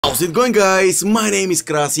How's it going, guys? My name is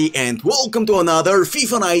Krasi and welcome to another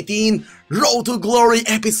FIFA 19 Road to Glory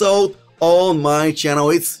episode on my channel.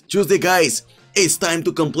 It's Tuesday, guys. It's time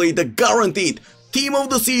to complete the guaranteed Team of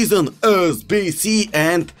the Season SBC,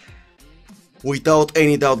 and without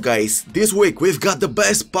any doubt, guys, this week we've got the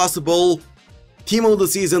best possible Team of the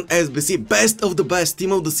Season SBC. Best of the best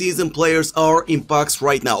Team of the Season players are in packs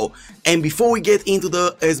right now. And before we get into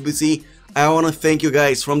the SBC, I wanna thank you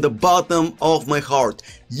guys from the bottom of my heart.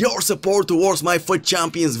 Your support towards my FUT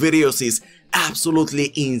Champions videos is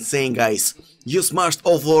absolutely insane, guys. You smashed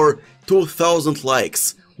over 2,000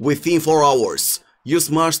 likes within 4 hours. You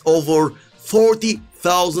smashed over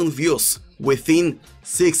 40,000 views within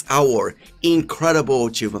 6 hours. Incredible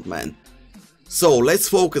achievement, man. So let's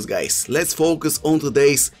focus, guys. Let's focus on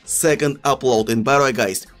today's second upload. And by the way,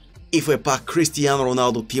 guys, if I pack Cristiano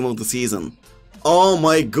Ronaldo Team of the Season, oh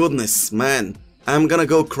my goodness, man, I'm gonna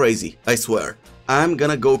go crazy, I swear. I'm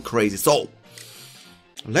gonna go crazy. So,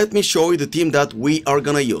 let me show you the team that we are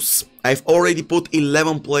gonna use. I've already put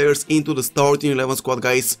 11 players into the starting 11 squad,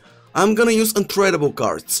 guys. I'm gonna use untradeable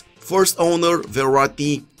cards. First owner,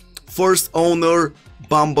 Verratti. First owner,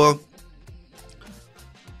 Bamba.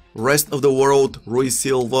 Rest of the world, Rui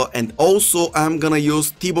Silva. And also, I'm gonna use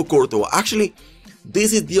Thibaut Courtois. Actually,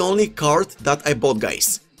 this is the only card that I bought,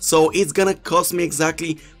 guys. So it's gonna cost me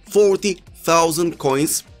exactly 40,000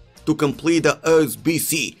 coins to complete the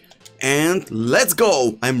SBC. And let's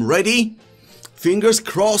go! I'm ready. Fingers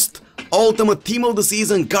crossed. Ultimate Team of the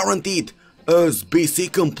Season guaranteed.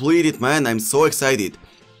 SBC completed, man. I'm so excited.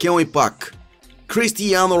 Can we pack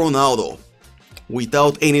Cristiano Ronaldo?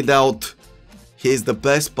 Without any doubt, he's the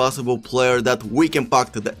best possible player that we can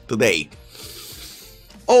pack today.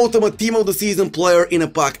 Ultimate Team of the Season player in a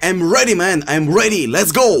pack. I'm ready, man. I'm ready.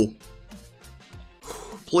 Let's go.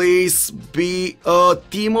 Please be a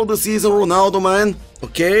Team of the Season Ronaldo, man.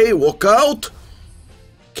 Okay, walk out.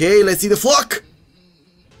 Okay, let's see the flock.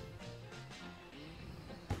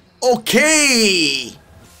 Okay.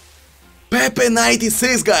 Pepe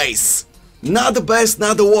 96, guys. Not the best,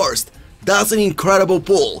 not the worst. That's an incredible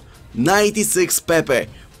pull. 96 Pepe.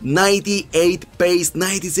 98 pace,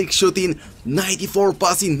 96 shooting, 94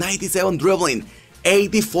 passing, 97 dribbling,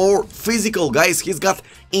 84 physical, guys. He's got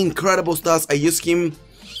incredible stats. I used him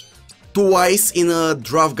twice in a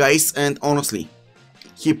draft, guys, and honestly,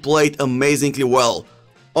 he played amazingly well.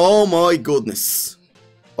 Oh my goodness.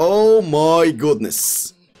 Oh my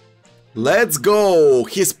goodness. Let's go.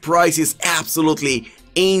 His price is absolutely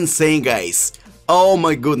insane, guys. Oh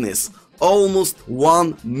my goodness. Almost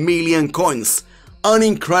 1 million coins. An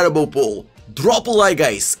incredible pull. Drop a like,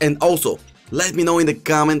 guys, and also let me know in the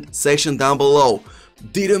comment section down below,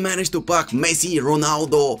 did you manage to pack Messi,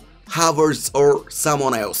 Ronaldo, Havertz or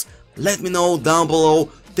someone else? Let me know down below.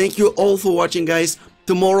 Thank you all for watching, guys.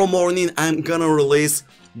 Tomorrow morning I'm gonna release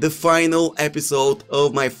the final episode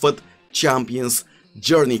of my FUT Champions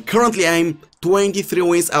journey. Currently I'm 23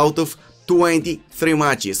 wins out of 23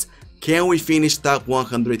 matches. Can we finish top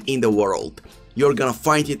 100 in the world? You're gonna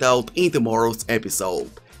find it out in tomorrow's episode.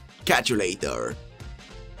 Catch you later.